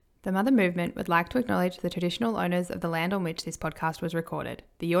The Mother Movement would like to acknowledge the traditional owners of the land on which this podcast was recorded,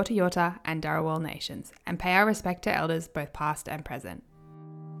 the Yorta Yorta and Darawal nations, and pay our respect to elders both past and present.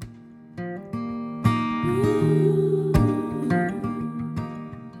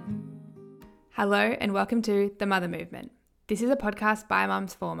 Hello and welcome to The Mother Movement. This is a podcast by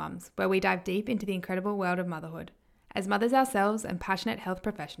mums for mums, where we dive deep into the incredible world of motherhood. As mothers ourselves and passionate health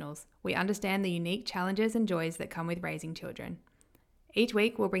professionals, we understand the unique challenges and joys that come with raising children. Each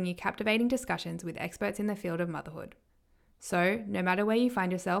week, we'll bring you captivating discussions with experts in the field of motherhood. So, no matter where you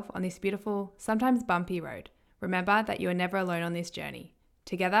find yourself on this beautiful, sometimes bumpy road, remember that you are never alone on this journey.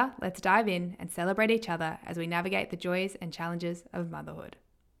 Together, let's dive in and celebrate each other as we navigate the joys and challenges of motherhood.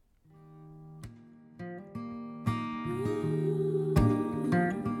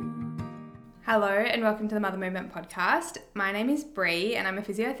 Hello and welcome to the Mother Movement podcast. My name is Bree and I'm a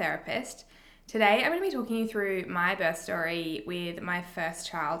physiotherapist. Today I'm going to be talking you through my birth story with my first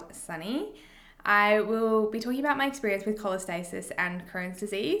child, Sunny. I will be talking about my experience with cholestasis and Crohn's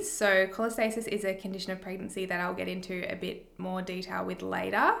disease. So cholestasis is a condition of pregnancy that I'll get into a bit more detail with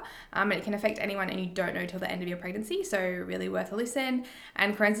later. And it can affect anyone and you don't know till the end of your pregnancy, so really worth a listen.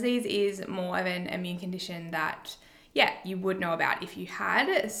 And Crohn's disease is more of an immune condition that you would know about if you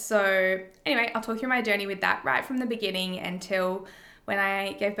had. So anyway, I'll talk through my journey with that right from the beginning until when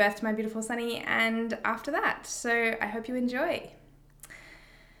I gave birth to my beautiful Sunny and after that. So I hope you enjoy.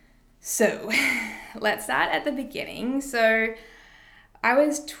 So let's start at the beginning. So I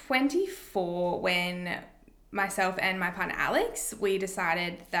was 24 when myself and my partner Alex, we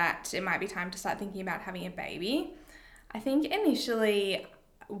decided that it might be time to start thinking about having a baby. I think initially,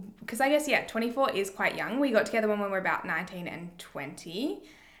 because I guess, 24 is quite young. We got together when we were about 19 and 20.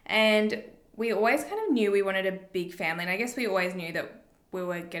 And we always kind of knew we wanted a big family. And I guess we always knew that we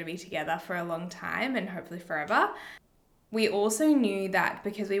were going to be together for a long time and hopefully forever. We also knew that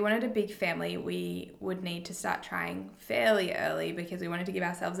because we wanted a big family, we would need to start trying fairly early because we wanted to give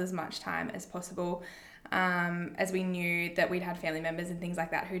ourselves as much time as possible, as we knew that we'd had family members and things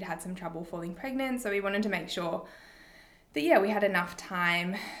like that who'd had some trouble falling pregnant. So we wanted to make sure that, we had enough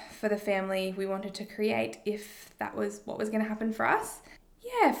time for the family we wanted to create if that was what was going to happen for us.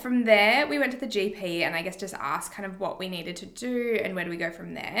 From there, we went to the GP and I guess just asked kind of what we needed to do and where do we go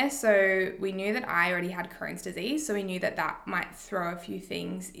from there. So we knew that I already had Crohn's disease, so we knew that that might throw a few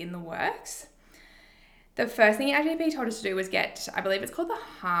things in the works. The first thing our GP told us to do was get, I believe it's called the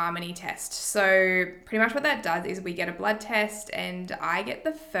Harmony test. So pretty much what that does is we get a blood test and I get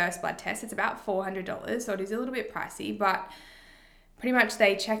the first blood test. It's about $400, so it is a little bit pricey, but pretty much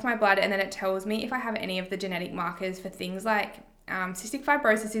they check my blood and then it tells me if I have any of the genetic markers for things like cystic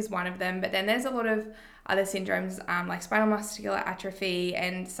fibrosis is one of them, but then there's a lot of other syndromes like spinal muscular atrophy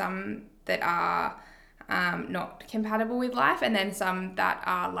and some that are not compatible with life and then some that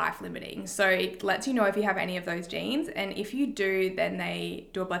are life limiting. So it lets you know if you have any of those genes, and if you do, then they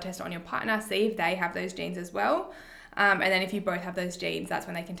do a blood test on your partner, see if they have those genes as well. And then if you both have those genes, that's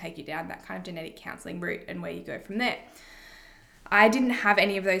when they can take you down that kind of genetic counselling route and where you go from there. I didn't have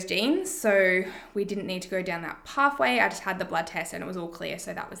any of those genes, so we didn't need to go down that pathway. I just had the blood test and it was all clear,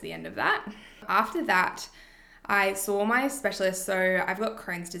 so that was the end of that. After that, I saw my specialist. So I've got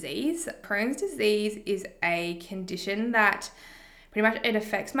Crohn's disease. Crohn's disease is a condition that pretty much it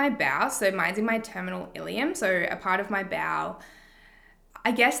affects my bowel. So mine's in my terminal ileum, so a part of my bowel.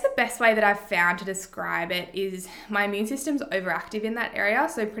 I guess the best way that I've found to describe it is my immune system's overactive in that area,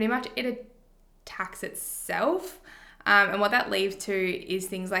 so pretty much it attacks itself. And what that leads to is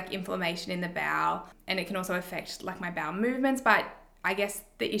things like inflammation in the bowel, and it can also affect like my bowel movements. But I guess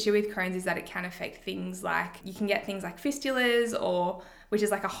the issue with Crohn's is that it can affect things like, you can get things like fistulas, or which is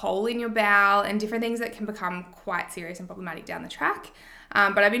like a hole in your bowel, and different things that can become quite serious and problematic down the track.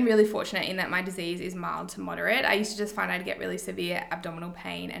 But I've been really fortunate in that my disease is mild to moderate. I used to just find I'd get really severe abdominal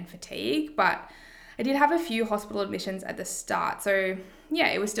pain and fatigue, but I did have a few hospital admissions at the start. So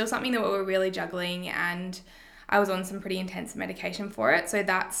it was still something that we were really juggling, and I was on some pretty intense medication for it. So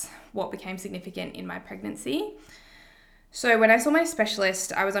that's what became significant in my pregnancy. So when I saw my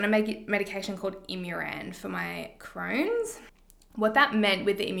specialist, I was on a medication called Imuran for my Crohn's. What that meant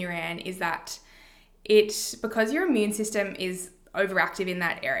with the Imuran is that because your immune system is overactive in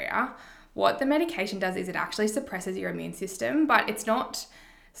that area, what the medication does is it actually suppresses your immune system, but it's not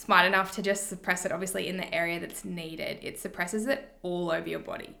smart enough to just suppress it obviously in the area that's needed. It suppresses it all over your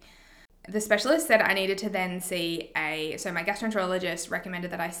body. The specialist said I needed to then see so my gastroenterologist recommended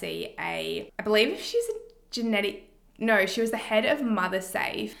that I see I believe she's she was the head of Mother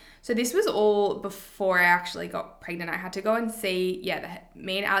Safe. So this was all before I actually got pregnant. I had to go and see,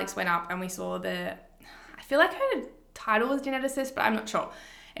 me and Alex went up and we saw I feel like her title was geneticist, but I'm not sure.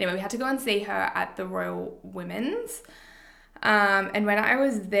 Anyway, we had to go and see her at the Royal Women's. And when I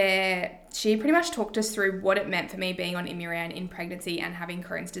was there, she pretty much talked us through what it meant for me being on Imuran in pregnancy and having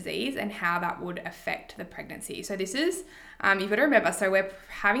Crohn's disease and how that would affect the pregnancy. So this is, you've got to remember, so we're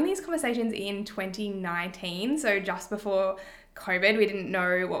having these conversations in 2019. So just before COVID, we didn't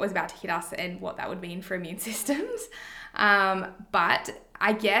know what was about to hit us and what that would mean for immune systems. But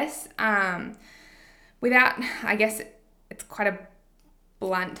I guess, it's quite a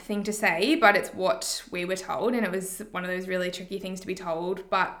blunt thing to say, but it's what we were told, and it was one of those really tricky things to be told.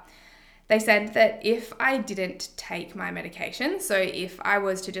 But they said that if I didn't take my medication, so if I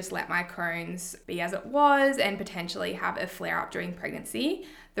was to just let my Crohn's be as it was and potentially have a flare-up during pregnancy,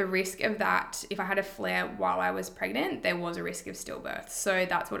 the risk of that, if I had a flare while I was pregnant, there was a risk of stillbirth. So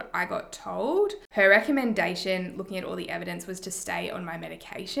that's what I got told. Her recommendation, looking at all the evidence, was to stay on my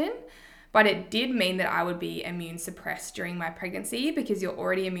medication. But it did mean that I would be immune suppressed during my pregnancy, because you're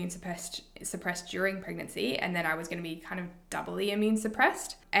already immune suppressed during pregnancy, and then I was going to be kind of doubly immune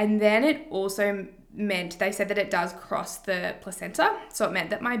suppressed. And then it also meant, they said that it does cross the placenta, so it meant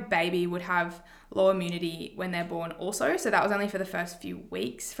that my baby would have low immunity when they're born also. So that was only for the first few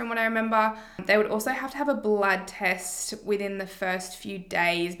weeks from what I remember. They would also have to have a blood test within the first few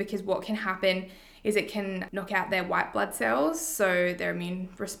days, because what can happen is it can knock out their white blood cells, so their immune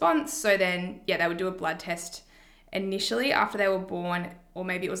response. So then, they would do a blood test initially after they were born, or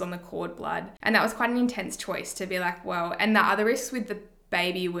maybe it was on the cord blood. And that was quite an intense choice to be like, well, and the other risks with the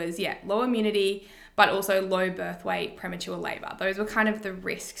baby was, low immunity, but also low birth weight, premature labor. Those were kind of the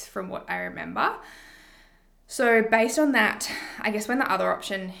risks from what I remember. So based on that, I guess when the other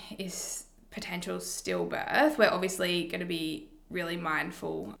option is potential stillbirth, we're obviously going to be really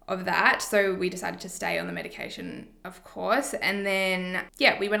mindful of that. So we decided to stay on the medication, of course. And then,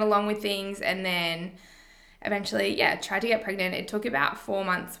 we went along with things, and then eventually, tried to get pregnant. It took about 4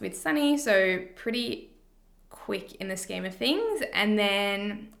 months with Sunny, so pretty quick in the scheme of things. And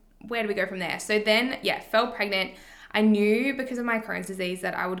then where do we go from there? So then, fell pregnant. I knew because of my Crohn's disease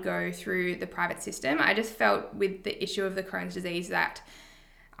that I would go through the private system. I just felt with the issue of the Crohn's disease that,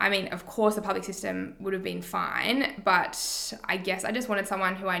 of course, the public system would have been fine, but I guess I just wanted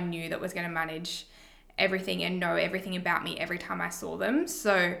someone who I knew that was going to manage everything and know everything about me every time I saw them.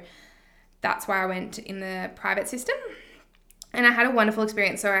 So that's why I went in the private system. And I had a wonderful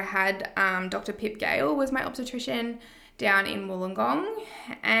experience. So I had Dr. Pip Gale was my obstetrician down in Wollongong.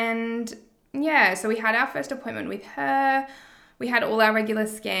 And so we had our first appointment with her. We had all our regular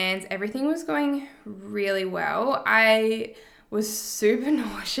scans. Everything was going really well. I was super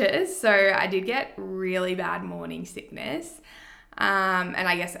nauseous, so I did get really bad morning sickness. And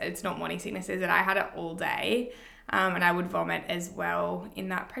I guess it's not morning sickness, is it? I had it all day, and I would vomit as well in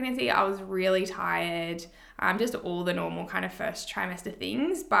that pregnancy. I was really tired, just all the normal kind of first trimester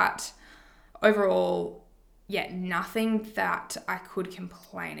things, but overall, nothing that I could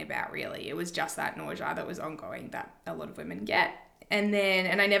complain about really. It was just that nausea that was ongoing that a lot of women get. And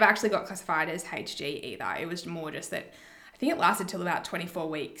I never actually got classified as HG either. It was more just that I think it lasted till about 24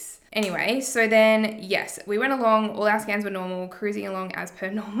 weeks. Anyway, so then, we went along. All our scans were normal, cruising along as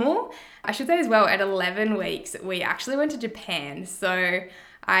per normal. I should say as well, at 11 weeks, we actually went to Japan. So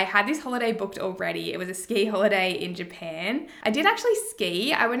I had this holiday booked already. It was a ski holiday in Japan. I did actually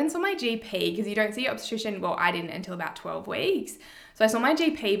ski. I went and saw my GP, because you don't see your obstetrician. Well, I didn't until about 12 weeks. So I saw my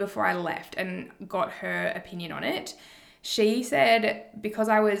GP before I left and got her opinion on it. She said because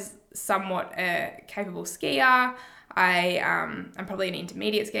I was somewhat a capable skier, I'm probably an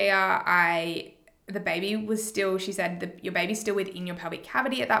intermediate skier. The baby was still, she said, your baby's still within your pelvic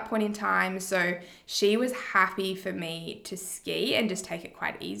cavity at that point in time. So she was happy for me to ski and just take it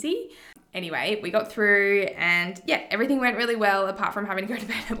quite easy. Anyway, we got through and everything went really well, apart from having to go to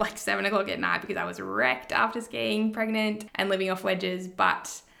bed at like 7 o'clock at night because I was wrecked after skiing, pregnant and living off wedges.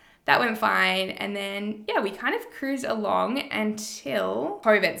 But that went fine. And then, we kind of cruised along until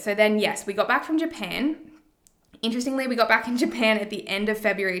COVID. So then, we got back from Japan. Interestingly, we got back in Japan at the end of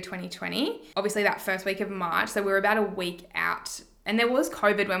February 2020. Obviously, that first week of March. So we were about a week out. And there was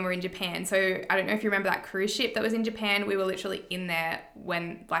COVID when we were in Japan. So I don't know if you remember that cruise ship that was in Japan. We were literally in there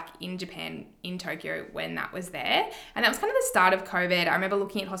when, in Japan, in Tokyo, when that was there. And that was kind of the start of COVID. I remember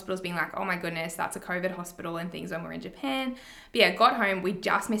looking at hospitals being like, oh my goodness, that's a COVID hospital and things when we were in Japan. But got home. We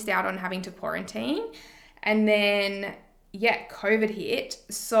just missed out on having to quarantine. And then, COVID hit.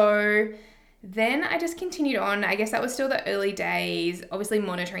 So then I just continued on. I guess that was still the early days, obviously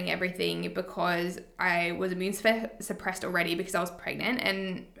monitoring everything because I was immune suppressed already because I was pregnant.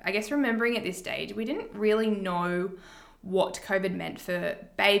 And I guess remembering at this stage, we didn't really know what COVID meant for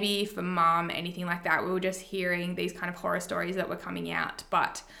baby, for mum, anything like that. We were just hearing these kind of horror stories that were coming out.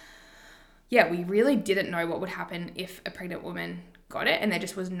 But yeah, we really didn't know what would happen if a pregnant woman got it, and there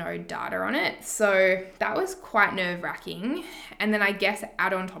just was no data on it. So that was quite nerve-wracking. And then I guess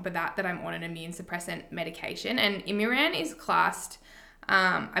add on top of that I'm on an immune suppressant medication, and Imuran is classed,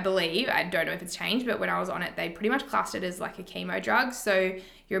 I believe, I don't know if it's changed, but when I was on it, they pretty much classed it as like a chemo drug. So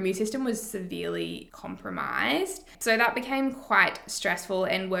your immune system was severely compromised. So that became quite stressful,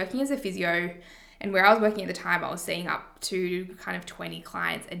 and working as a physio, and where I was working at the time, I was seeing up to kind of 20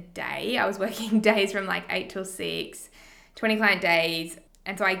 clients a day. I was working days from like 8 till 6, 20 client days.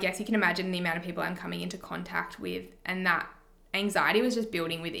 And so I guess you can imagine the amount of people I'm coming into contact with, and that anxiety was just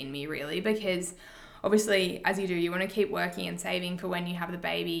building within me really, because obviously, as you do, you want to keep working and saving for when you have the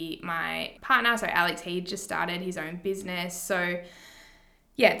baby. My partner, so Alex, he just started his own business. So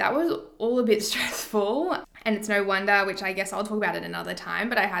yeah, that was all a bit stressful. And it's no wonder, which I guess I'll talk about it another time,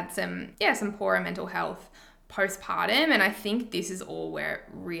 but I had some poorer mental health postpartum. And I think this is all where it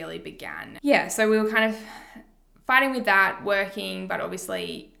really began. Yeah, so we were kind of fighting with that, working, but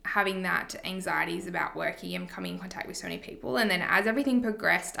obviously having that anxieties about working and coming in contact with so many people. And then as everything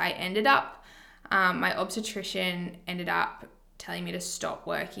progressed, I ended up, my obstetrician ended up telling me to stop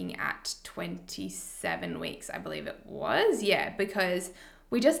working at 27 weeks, I believe it was. Yeah, because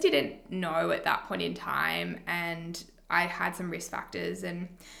we just didn't know at that point in time, and I had some risk factors. And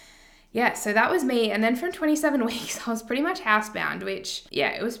yeah, so that was me. And then from 27 weeks, I was pretty much housebound, which, yeah,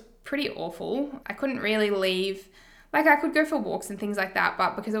 it was pretty awful. I couldn't really leave. Like, I could go for walks and things like that,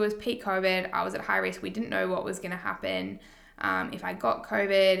 but because it was peak COVID, I was at high risk. We didn't know what was going to happen if I got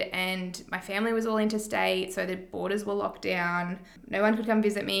COVID, and my family was all interstate, so the borders were locked down. No one could come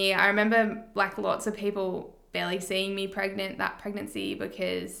visit me. I remember like lots of people barely seeing me that pregnancy,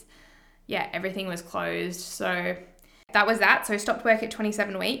 because yeah, everything was closed. So that was that. So I stopped work at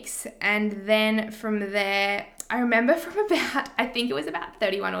 27 weeks. And then from there, I remember from about, I think it was about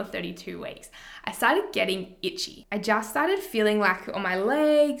 31 or 32 weeks, I started getting itchy. I just started feeling like on my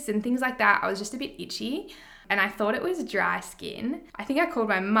legs and things like that, I was just a bit itchy. And I thought it was dry skin. I think I called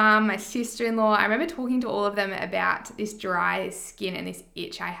my mum, my sister-in-law. I remember talking to all of them about this dry skin and this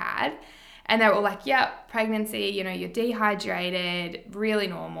itch I had. And they were all like, yep, pregnancy, you're dehydrated, really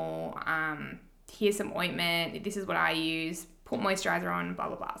normal. Here's some ointment. This is what I use. Put moisturizer on, blah,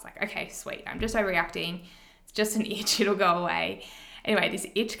 blah, blah. I was like, okay, sweet. I'm just overreacting. It's just an itch. It'll go away. Anyway, this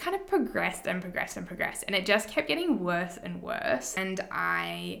itch kind of progressed and progressed and progressed. And it just kept getting worse and worse. And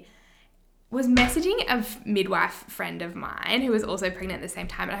I was messaging a midwife friend of mine who was also pregnant at the same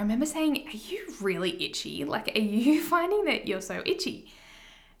time. And I remember saying, are you really itchy? Like, are you finding that you're so itchy?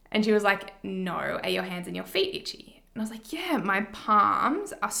 And she was like, no, are your hands and your feet itchy? And I was like, yeah, my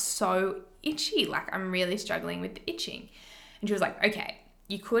palms are so itchy. Like, I'm really struggling with the itching. And she was like, okay,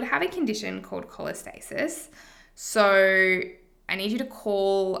 you could have a condition called cholestasis. So I need you to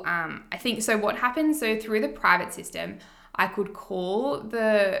call, so what happens, so through the private system, I could call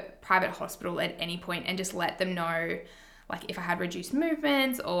the private hospital at any point and just let them know, like, if I had reduced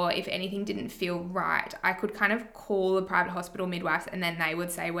movements or if anything didn't feel right. I could kind of call the private hospital midwives, and then they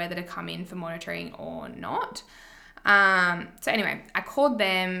would say whether to come in for monitoring or not. So anyway, I called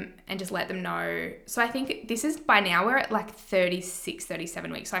them and just let them know. So I think this is, by now we're at like 36,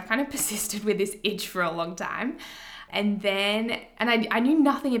 37 weeks. So I've kind of persisted with this itch for a long time. And then, I knew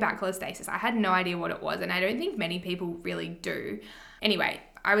nothing about cholestasis. I had no idea what it was, and I don't think many people really do. Anyway,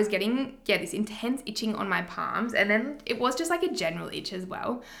 I was getting, this intense itching on my palms, and then it was just like a general itch as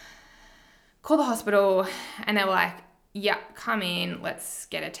well. Called the hospital, and they were like, yeah, come in, let's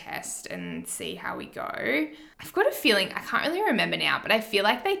get a test and see how we go. I've got a feeling, I can't really remember now, but I feel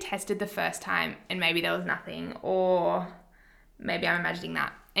like they tested the first time and maybe there was nothing, or maybe I'm imagining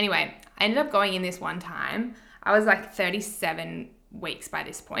that. Anyway, I ended up going in this one time. I was like 37 weeks by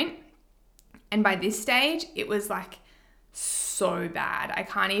this point. And by this stage, it was like so bad. I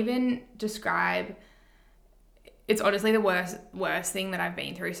can't even describe. It's honestly the worst thing that I've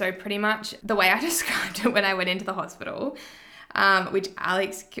been through. So pretty much the way I described it when I went into the hospital, which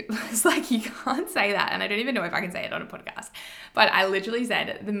Alex was like, you can't say that. And I don't even know if I can say it on a podcast. But I literally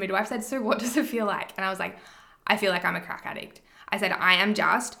said, the midwife said, so what does it feel like? And I was like, I feel like I'm a crack addict. I said, I am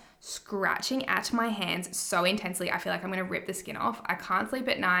just scratching at my hands so intensely. I feel like I'm going to rip the skin off. I can't sleep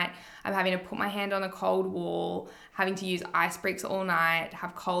at night. I'm having to put my hand on a cold wall, having to use ice bricks all night,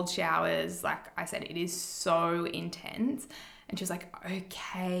 have cold showers. Like I said, it is so intense. And she was like,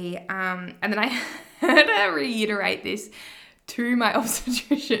 okay. And then I heard her reiterate this to my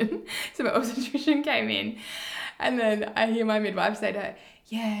obstetrician. So my obstetrician came in, and then I hear my midwife say to her,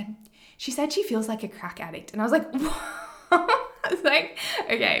 yeah, she said she feels like a crack addict. And I was like, what? I was like,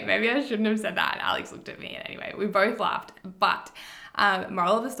 okay, maybe I shouldn't have said that. Alex looked at me, and anyway, we both laughed. But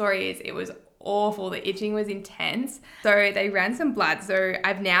moral of the story is it was awful. The itching was intense. So they ran some blood. So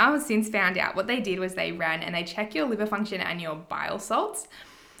I've now since found out what they did was they ran and they check your liver function and your bile salts.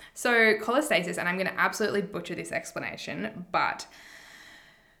 So cholestasis, and I'm going to absolutely butcher this explanation, but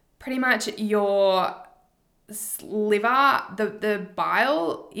pretty much your liver, the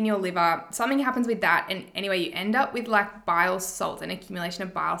bile in your liver, something happens with that, and anyway, you end up with like bile salts, an accumulation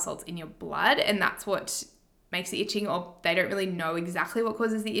of bile salts in your blood, and that's what makes the itching, or they don't really know exactly what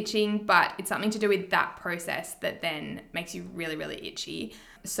causes the itching, but it's something to do with that process that then makes you really, really itchy.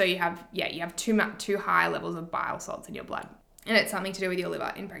 So you have too high levels of bile salts in your blood, and it's something to do with your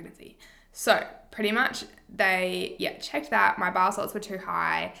liver in pregnancy. So pretty much they checked that my bile salts were too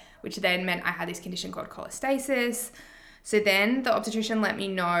high, which then meant I had this condition called cholestasis. So then the obstetrician let me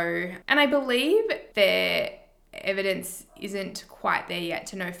know, and I believe their evidence isn't quite there yet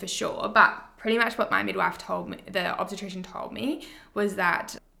to know for sure, but pretty much what my midwife told me, the obstetrician told me, was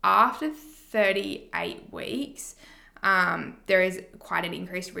that after 38 weeks, there is quite an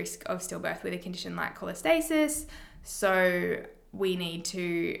increased risk of stillbirth with a condition like cholestasis. So we'll need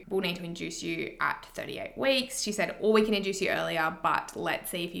to induce you at 38 weeks. She said, or we can induce you earlier, but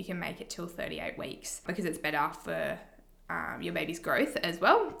let's see if you can make it till 38 weeks because it's better for your baby's growth as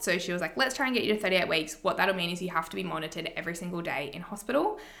well. So she was like, let's try and get you to 38 weeks. What that'll mean is you have to be monitored every single day in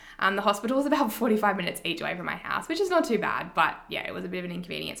hospital. The hospital is about 45 minutes each way from my house, which is not too bad, but yeah, it was a bit of an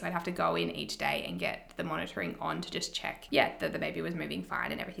inconvenience. So I'd have to go in each day and get the monitoring on to just check, that the baby was moving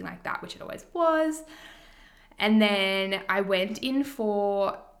fine and everything like that, which it always was. And then I went in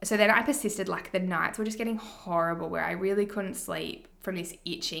so then I persisted, like the nights were just getting horrible where I really couldn't sleep from this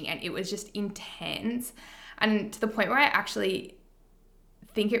itching, and it was just intense. And to the point where I actually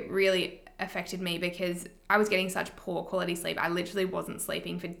think it really affected me because I was getting such poor quality sleep. I literally wasn't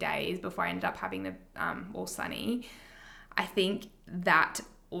sleeping for days before I ended up having the Sunny. I think that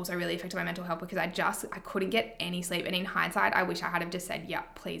also really affected my mental health because I couldn't get any sleep. And in hindsight, I wish I had have just said,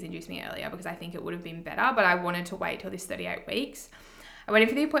 please induce me earlier, because I think it would have been better, but I wanted to wait till this 38 weeks. I went in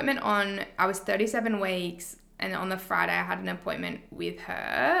for the appointment I was 37 weeks, and on the Friday I had an appointment with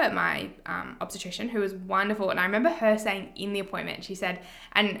her, my obstetrician, who was wonderful. And I remember her saying in the appointment, she said,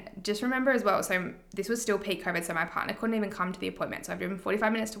 and just remember as well, so this was still peak COVID, so my partner couldn't even come to the appointment. So I've driven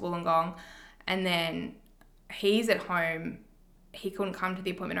 45 minutes to Wollongong, and then he's at home. He couldn't come to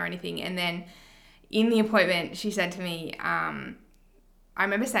the appointment or anything. And then in the appointment, she said to me, I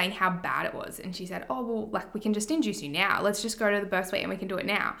remember saying how bad it was. And she said, oh, well, like, we can just induce you now. Let's just go to the birth suite and we can do it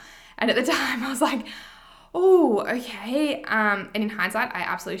now. And at the time I was like, oh, okay. And in hindsight, I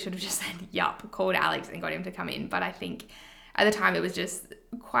absolutely should have just said, called Alex and got him to come in. But I think at the time it was just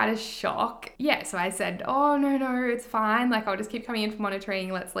quite a shock. Yeah, so I said, oh, no, it's fine. Like, I'll just keep coming in for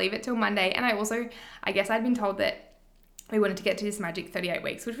monitoring. Let's leave it till Monday. And I guess I'd been told that we wanted to get to this magic 38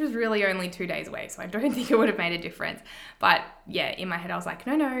 weeks, which was really only 2 days away. So I don't think it would have made a difference. But yeah, in my head, I was like,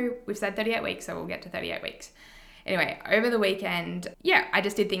 no, we've said 38 weeks, so we'll get to 38 weeks. Anyway, over the weekend, I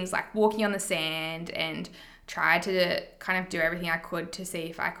just did things like walking on the sand and tried to kind of do everything I could to see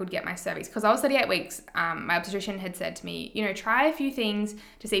if I could get my cervix. Because I was 38 weeks, my obstetrician had said to me, try a few things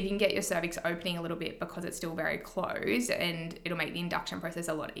to see if you can get your cervix opening a little bit because it's still very closed and it'll make the induction process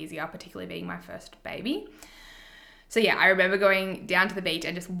a lot easier, particularly being my first baby. So I remember going down to the beach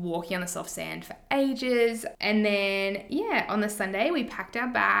and just walking on the soft sand for ages. And then, on the Sunday, we packed our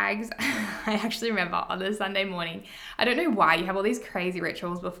bags. I actually remember on the Sunday morning, I don't know why you have all these crazy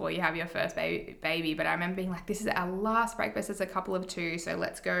rituals before you have your first baby, but I remember being like, this is our last breakfast as a couple of two, so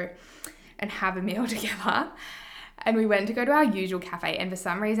let's go and have a meal together. And we went to go to our usual cafe, and for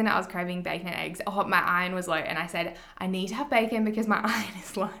some reason I was craving bacon and eggs. Oh, my iron was low, and I said, I need to have bacon because my iron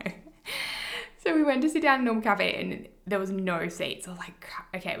is low. So we went to sit down in a normal cafe and there was no seats. So I was like,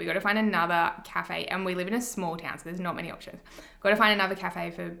 okay, we got to find another cafe, and we live in a small town, so there's not many options. Got to find another cafe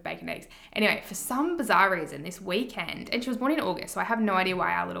for bacon and eggs. Anyway, for some bizarre reason, this weekend, and she was born in August, so I have no idea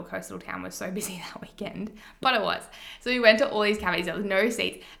why our little coastal town was so busy that weekend, but it was. So we went to all these cafes, there was no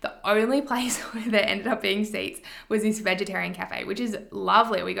seats. The only place where there ended up being seats was this vegetarian cafe, which is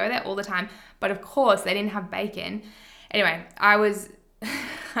lovely. We go there all the time, but of course they didn't have bacon. Anyway,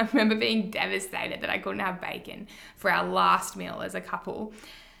 I remember being devastated that I couldn't have bacon for our last meal as a couple,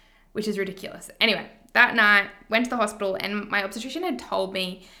 which is ridiculous. Anyway, that night, went to the hospital, and my obstetrician had told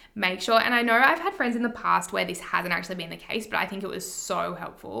me, make sure, and I know I've had friends in the past where this hasn't actually been the case, but I think it was so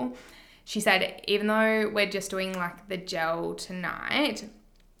helpful. She said, even though we're just doing like the gel tonight,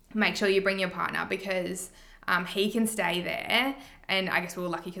 make sure you bring your partner, because he can stay there. And I guess we were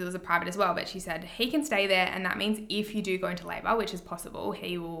lucky because it was a private as well, but she said he can stay there, and that means if you do go into labour, which is possible,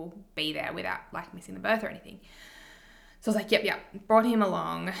 he will be there without like missing the birth or anything. So I was like, yep, brought him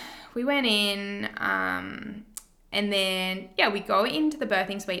along. We went in, and then, we go into the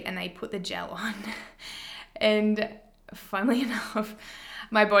birthing suite and they put the gel on. And funnily enough,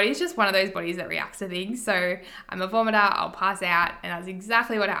 my body's just one of those bodies that reacts to things. So I'm a vomiter, I'll pass out, and that's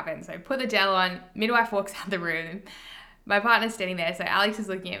exactly what happened. So put the gel on, midwife walks out the room, my partner's standing there, so Alex is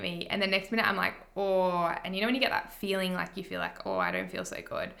looking at me, and the next minute I'm like, oh, and you know when you get that feeling like you feel like, oh, I don't feel so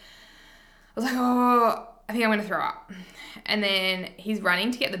good. I was like, oh, I think I'm going to throw up. And then he's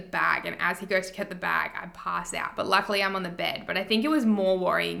running to get the bag, and as he goes to get the bag, I pass out. But luckily I'm on the bed. But I think it was more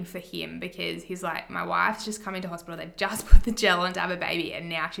worrying for him because he's like, my wife's just come into hospital, they just put the gel on to have a baby, and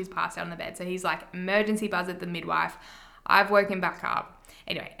now she's passed out on the bed. So he's like, emergency buzz at the midwife. I've woken back up.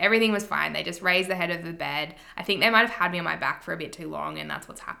 Anyway, everything was fine. They just raised the head of the bed. I think they might have had me on my back for a bit too long, and that's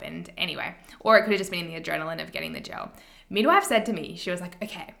what's happened. Anyway, or it could have just been the adrenaline of getting the gel. Midwife said to me, she was like,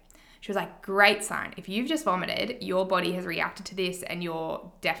 okay. She was like, great sign. If you've just vomited, your body has reacted to this and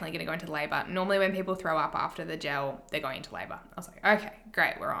you're definitely going to go into labour. Normally when people throw up after the gel, they're going into labour. I was like, okay,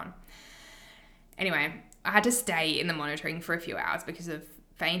 great, we're on. Anyway, I had to stay in the monitoring for a few hours because of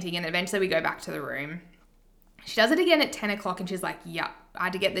fainting, and eventually we go back to the room. She does it again at 10 o'clock and she's like, yep, I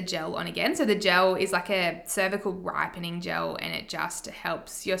had to get the gel on again. So the gel is like a cervical ripening gel, and it just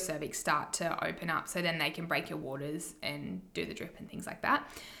helps your cervix start to open up so then they can break your waters and do the drip and things like that.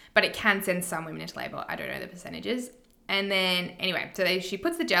 But it can send some women into labour. I don't know the percentages. And then anyway, so she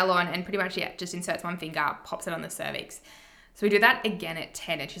puts the gel on and pretty much, just inserts one finger, pops it on the cervix. So we do that again at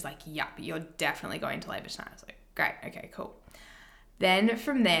 10 and she's like, yup, you're definitely going to labour tonight. I was like, great, okay, cool. Then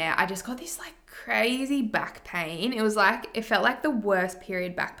from there, I just got this like crazy back pain. It felt like the worst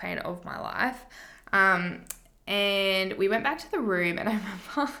period back pain of my life. And we went back to the room, and I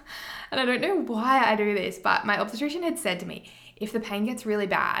remember, and I don't know why I do this, but my obstetrician had said to me, if the pain gets really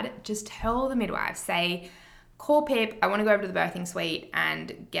bad, just tell the midwife, say, call Pip, I want to go over to the birthing suite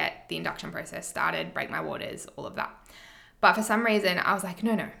and get the induction process started, break my waters, all of that. But for some reason, I was like,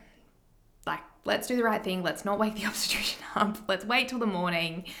 no, like, let's do the right thing. Let's not wake the obstetrician up. Let's wait till the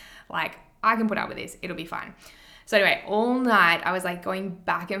morning. Like, I can put up with this. It'll be fine. So anyway, all night I was like going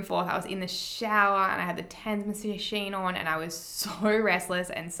back and forth. I was in the shower and I had the TENS machine on, and I was so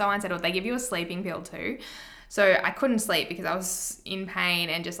restless and so unsettled. They give you a sleeping pill too. So I couldn't sleep because I was in pain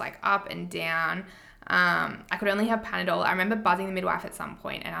and just like up and down. I could only have Panadol. I remember buzzing the midwife at some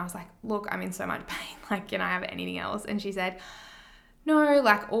point and I was like, look, I'm in so much pain. Like, can I have anything else? And she said, no,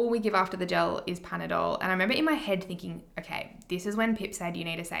 like all we give after the gel is Panadol. And I remember in my head thinking, okay, this is when Pip said you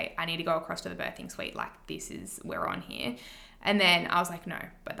need to say, I need to go across to the birthing suite. Like, this is, we're on here. And then I was like, no,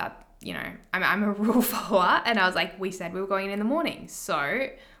 but that, you know, I'm a rule follower. And I was like, we said we were going in the morning. So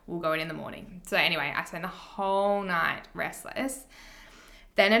we'll go in the morning. So anyway, I spent the whole night restless.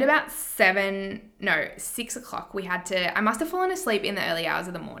 Then at about 6 o'clock, I must have fallen asleep in the early hours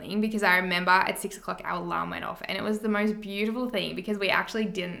of the morning because I remember at 6 o'clock, our alarm went off, and it was the most beautiful thing because we actually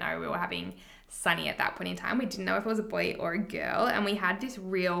didn't know we were having Sunny at that point in time. We didn't know if it was a boy or a girl, and we had this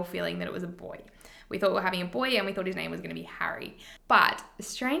real feeling that it was a boy. We thought we were having a boy and we thought his name was going to be Harry. But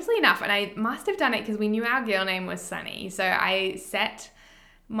strangely enough, and I must have done it because we knew our girl name was Sunny, so I set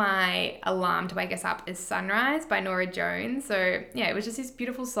my alarm to wake us up as Sunrise by Norah Jones. So yeah, it was just this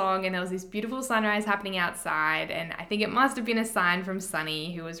beautiful song, and there was this beautiful sunrise happening outside, and I think it must have been a sign from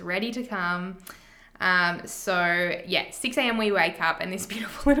Sunny who was ready to come. So yeah, 6 a.m. we wake up and this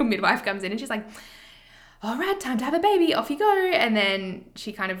beautiful little midwife comes in and she's like, all right, time to have a baby, off you go. And then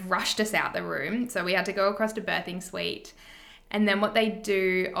she kind of rushed us out the room. So we had to go across to birthing suite. And then what they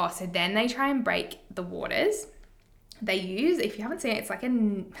do, so then they try and break the waters. They use, if you haven't seen it, it's like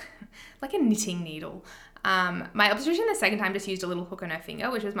a knitting needle. My obstetrician the second time just used a little hook on her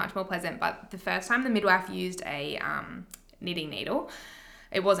finger, which was much more pleasant. But the first time the midwife used a knitting needle.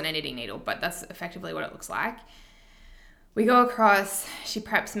 It wasn't a knitting needle, but that's effectively what it looks like. We go across, she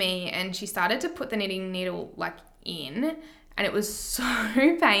preps me, and she started to put the knitting needle like in, and it was so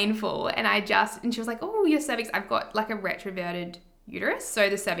painful. And she was like, oh, your cervix, I've got like a retroverted uterus. So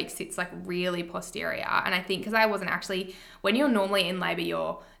the cervix sits like really posterior. And I think because I wasn't actually, when you're normally in labor,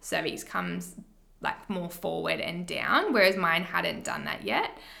 your cervix comes like more forward and down, whereas mine hadn't done that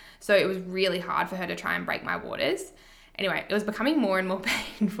yet. So it was really hard for her to try and break my waters. Anyway, it was becoming more and more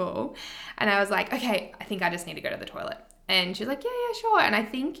painful. And I was like, okay, I think I just need to go to the toilet. And she's like, yeah, sure. And I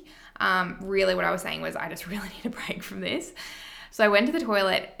think really what I was saying was I just really need a break from this. So I went to the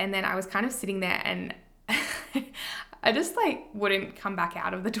toilet, and then I was kind of sitting there, and I just like wouldn't come back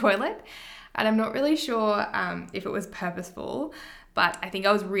out of the toilet. And I'm not really sure if it was purposeful, but I think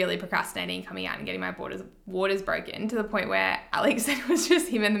I was really procrastinating coming out and getting my waters broken, to the point where Alex said it was just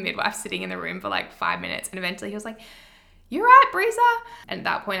him and the midwife sitting in the room for like 5 minutes. And eventually he was like, "You right, Breeza?" And at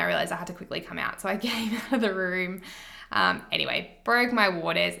that point I realized I had to quickly come out. So I came out of the room. Anyway, broke my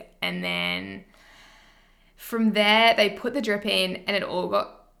waters. And then from there they put the drip in, and it all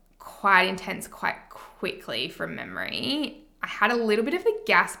got quite intense quite quickly from memory. I had a little bit of the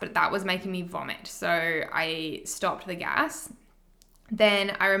gas, but that was making me vomit. So I stopped the gas.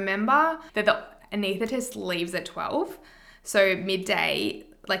 Then I remember that the anaesthetist leaves at 12. So midday,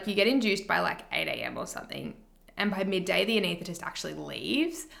 like you get induced by like 8 a.m. or something. And by midday, the anaesthetist actually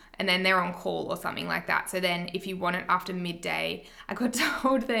leaves, and then they're on call or something like that. So then if you want it after midday, I got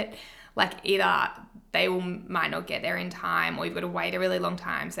told that like either they might not get there in time, or you've got to wait a really long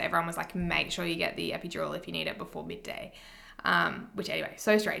time. So everyone was like, make sure you get the epidural if you need it before midday. Which anyway,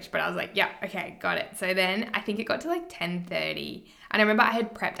 so strange, but I was like, yeah, okay, got it. So then I think it got to like 10:30, and I remember I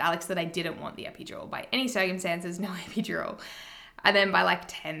had prepped Alex that I didn't want the epidural by any circumstances, no epidural. And then by like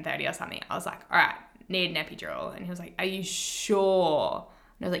 10:30 or something, I was like, all right, need an epidural. And he was like, are you sure?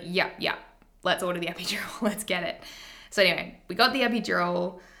 And I was like, yeah, let's order the epidural, let's get it. So anyway, we got the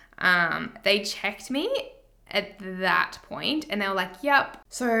epidural. They checked me at that point, and they were like, yep.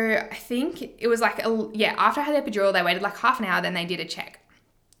 So I think it was like, after I had the epidural, they waited like half an hour, then they did a check.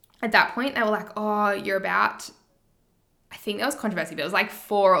 At that point, they were like, oh, you're about, I think there was controversy, but it was like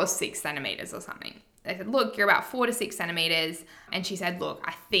 4 or 6 centimeters or something. They said, look, you're about 4 to 6 centimeters. And she said, look,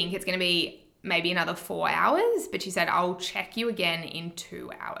 I think it's going to be maybe another 4 hours, but she said, I'll check you again in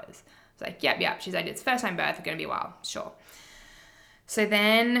 2 hours. I was like, yep. She said, it's first time birth, it's going to be a while. Sure. So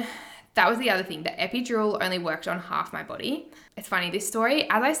then that was the other thing. The epidural only worked on half my body. It's funny, this story,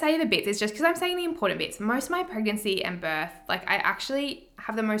 as I say the bits, it's just because I'm saying the important bits. Most of my pregnancy and birth, like I actually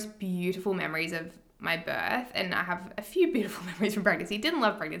have the most beautiful memories of my birth, and I have a few beautiful memories from pregnancy. Didn't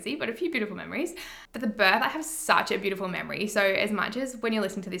love pregnancy, but a few beautiful memories. But the birth, I have such a beautiful memory. So as much as when you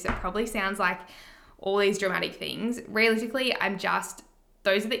listen to this, it probably sounds like all these dramatic things, realistically,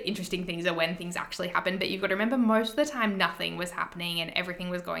 those are the interesting things, are when things actually happen. But you've got to remember, most of the time nothing was happening and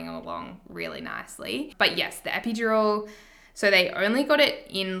everything was going along really nicely. But yes, the epidural, so they only got it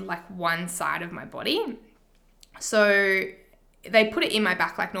in like one side of my body. So they put it in my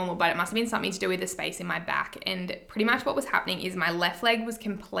back like normal, but it must have been something to do with the space in my back. And pretty much what was happening is my left leg was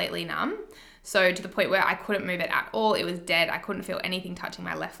completely numb. So to the point where I couldn't move it at all. It was dead. I couldn't feel anything touching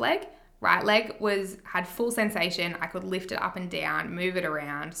my left leg. Right leg had full sensation. I could lift it up and down, move it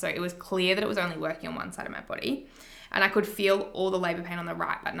around. So it was clear that it was only working on one side of my body. And I could feel all the labor pain on the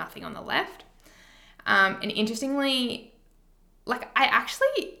right, but nothing on the left. And interestingly,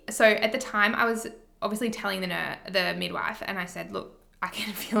 so at the time I was obviously telling the midwife, and I said, look, I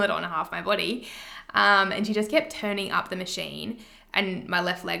can feel it on half my body. And she just kept turning up the machine, and my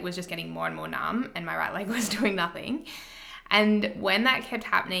left leg was just getting more and more numb, and my right leg was doing nothing. And when that kept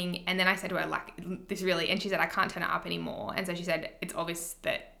happening, and then I said to her, like, this really, and she said, I can't turn it up anymore. And so she said, it's obvious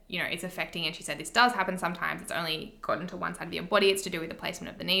that, it's affecting. And she said, this does happen sometimes. It's only gotten to one side of your body. It's to do with the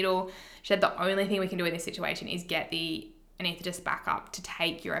placement of the needle. She said, the only thing we can do in this situation is get the anaesthetist back up to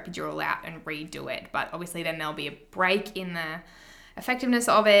take your epidural out and redo it. But obviously then there'll be a break in the effectiveness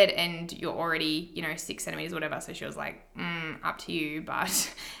of it, and you're already, 6 centimeters, whatever. So she was like, up to you.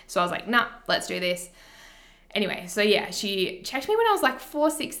 But so I was like, nah, let's do this. Anyway, so yeah, she checked me when I was like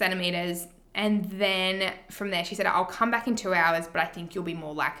 4-6 centimeters. And then from there, she said, I'll come back in 2 hours, but I think you'll be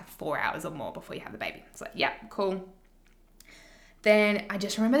more like 4 hours or more before you have the baby. It's like, yeah, cool. Then I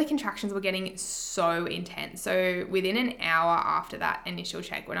just remember the contractions were getting so intense. So within an hour after that initial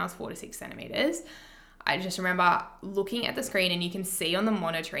check, when I was 4 to 6 centimeters, I just remember looking at the screen, and you can see on the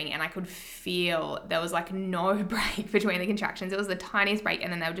monitoring, and I could feel there was like no break between the contractions. It was the tiniest break, and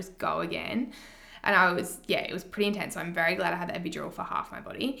then they would just go again. And it was pretty intense. So I'm very glad I had the epidural for half my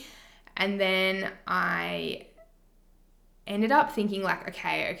body. And then I ended up thinking like,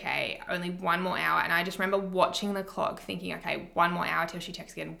 okay, only 1 more hour. And I just remember watching the clock thinking, okay, 1 more hour till she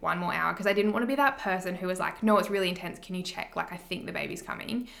checks again, 1 more hour. Because I didn't want to be that person who was like, no, it's really intense. Can you check? Like, I think the baby's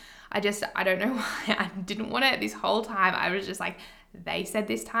coming. I don't know why I didn't want it this whole time. I was just like, they said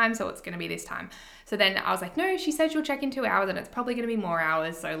this time, so it's going to be this time. So then I was like, no, she said she'll check in 2 hours, and it's probably going to be more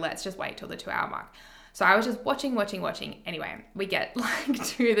hours. So let's just wait till the 2 hour mark. So I was just watching. Anyway, we get like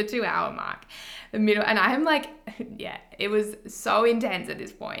to the 2 hour mark, the middle, and I'm like, yeah, it was so intense at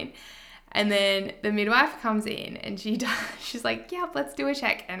this point. And then the midwife comes in, and she's like, yeah, let's do a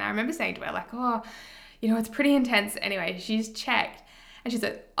check. And I remember saying to her like, oh, it's pretty intense. Anyway, she's checked, and she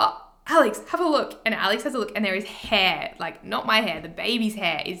said, oh, Alex, have a look. And Alex has a look and there is hair, like not my hair, the baby's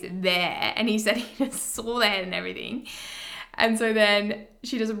hair is there. And he said he just saw the head and everything. And so then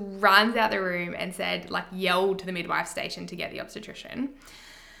she just runs out the room and said, like, yelled to the midwife station to get the obstetrician.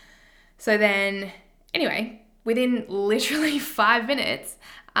 So then, anyway, within literally 5 minutes,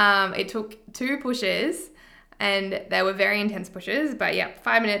 it took 2 pushes, and they were very intense pushes, but yeah,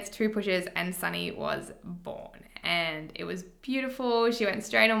 5 minutes, 2 pushes, and Sunny was born. And it was beautiful. She went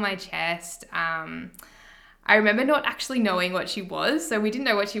straight on my chest. I remember not actually knowing what she was, so we didn't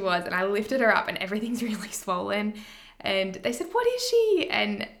know what she was, and I lifted her up and everything's really swollen. And they said, what is she?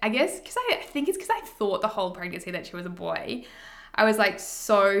 And I guess, I think it's because I thought the whole pregnancy that she was a boy. I was like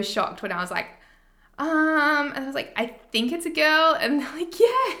so shocked when I was like, and I was like, I think it's a girl. And they're like,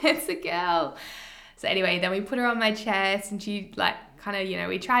 yeah, it's a girl. So anyway, then we put her on my chest and she like kind of,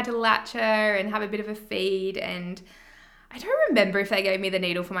 we tried to latch her and have a bit of a feed. And I don't remember if they gave me the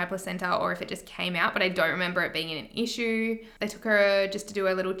needle for my placenta or if it just came out, but I don't remember it being an issue. They took her just to do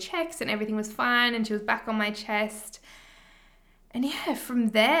her little checks and everything was fine. And she was back on my chest. And yeah, from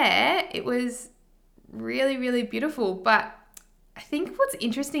there, it was really, really beautiful. But I think what's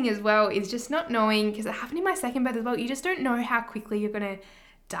interesting as well is just not knowing, because it happened in my second birth as well, you just don't know how quickly you're going to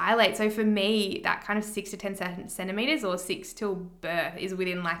dilate. So for me, that kind of 6 to 10 centimeters or 6 till birth is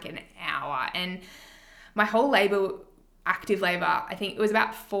within like an hour. And my whole labor, active labor, I think it was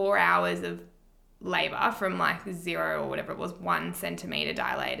about 4 hours of labor from like 0 or whatever it was, 1 centimeter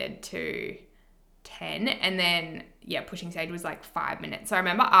dilated to 10. And then, yeah, pushing stage was like 5 minutes. So I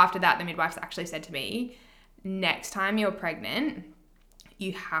remember after that, the midwives actually said to me, next time you're pregnant,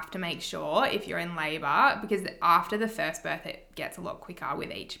 you have to make sure if you're in labor, because after the first birth, it gets a lot quicker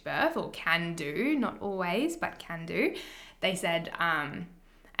with each birth, or can do, not always, but can do. They said, and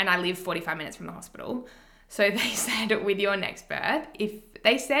I live 45 minutes from the hospital. So they said with your next birth,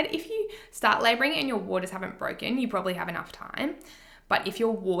 if you start laboring and your waters haven't broken, you probably have enough time. But if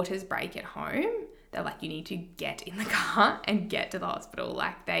your waters break at home, they're like, you need to get in the car and get to the hospital.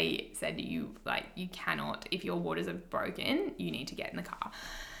 Like they said, you cannot, if your waters are broken, you need to get in the car.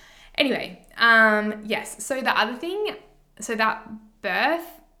 Anyway, yes. So the other thing, so that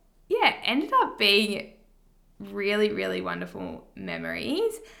birth, yeah, ended up being really, really wonderful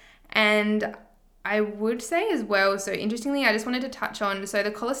memories. And I would say as well, so interestingly, I just wanted to touch on, so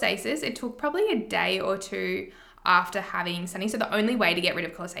the cholestasis, it took probably a day or two after having Sunny. So the only way to get rid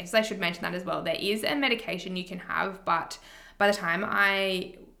of cholestasis, I should mention that as well, there is a medication you can have, but by the time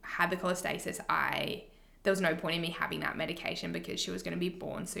I had the cholestasis, there was no point in me having that medication because she was going to be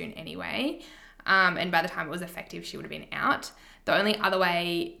born soon anyway. And by the time it was effective, she would have been out. The only other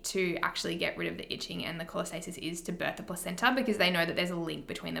way to actually get rid of the itching and the cholestasis is to birth the placenta, because they know that there's a link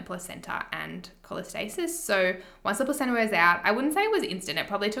between the placenta and cholestasis. So once the placenta was out, I wouldn't say it was instant. It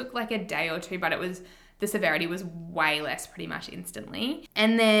probably took like a day or two, but the severity was way less pretty much instantly.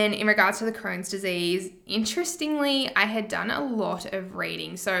 And then in regards to the Crohn's disease, interestingly, I had done a lot of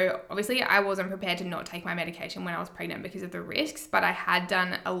reading. So obviously I wasn't prepared to not take my medication when I was pregnant because of the risks, but I had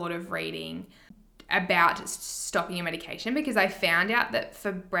done a lot of reading about stopping your medication, because I found out that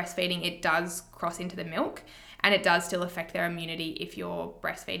for breastfeeding, it does cross into the milk and it does still affect their immunity if you're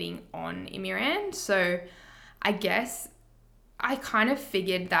breastfeeding on Imuran. So I guess I kind of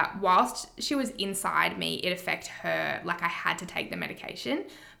figured that whilst she was inside me, it affected her, like I had to take the medication.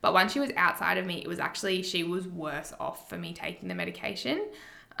 But once she was outside of me, it was actually, she was worse off for me taking the medication.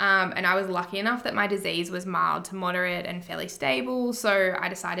 And I was lucky enough that my disease was mild to moderate and fairly stable. So I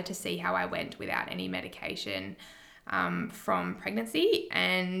decided to see how I went without any medication from pregnancy.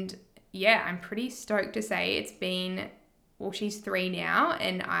 And yeah, I'm pretty stoked to say it's been, well, she's 3 now,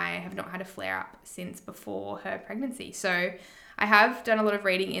 and I have not had a flare up since before her pregnancy. So I have done a lot of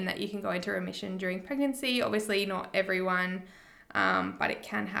reading in that you can go into remission during pregnancy. Obviously not everyone, but it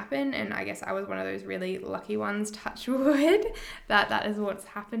can happen. And I guess I was one of those really lucky ones, touch wood, that is what's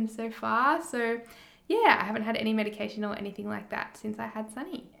happened so far. So yeah, I haven't had any medication or anything like that since I had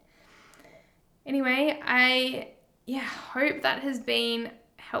Sunny. Anyway, I hope that has been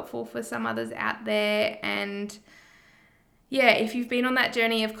helpful for some others out there. And yeah, if you've been on that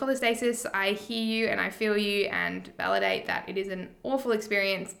journey of cholestasis, I hear you and I feel you and validate that it is an awful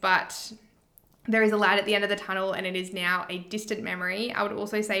experience, but there is a light at the end of the tunnel and it is now a distant memory. I would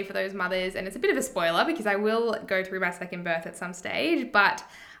also say for those mothers, and it's a bit of a spoiler because I will go through my second birth at some stage, but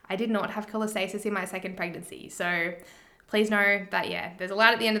I did not have cholestasis in my second pregnancy. So please know that, yeah, there's a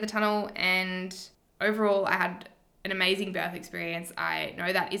light at the end of the tunnel, and overall I had an amazing birth experience. I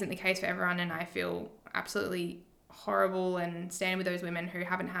know that isn't the case for everyone, and I feel absolutely horrible and stand with those women who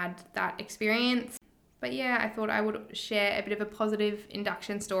haven't had that experience. But yeah, I thought I would share a bit of a positive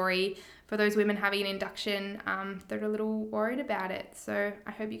induction story for those women having an induction that are a little worried about it. So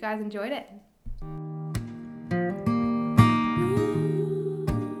I hope you guys enjoyed it.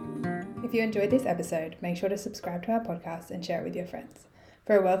 If you enjoyed this episode, make sure to subscribe to our podcast and share it with your friends.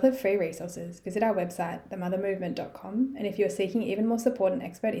 For a wealth of free resources, visit our website, themothermovement.com, and if you're seeking even more support and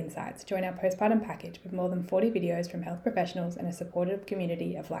expert insights, join our postpartum package with more than 40 videos from health professionals and a supportive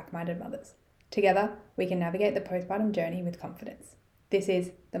community of like-minded mothers. Together, we can navigate the postpartum journey with confidence. This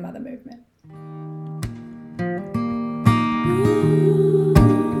is The Mother Movement.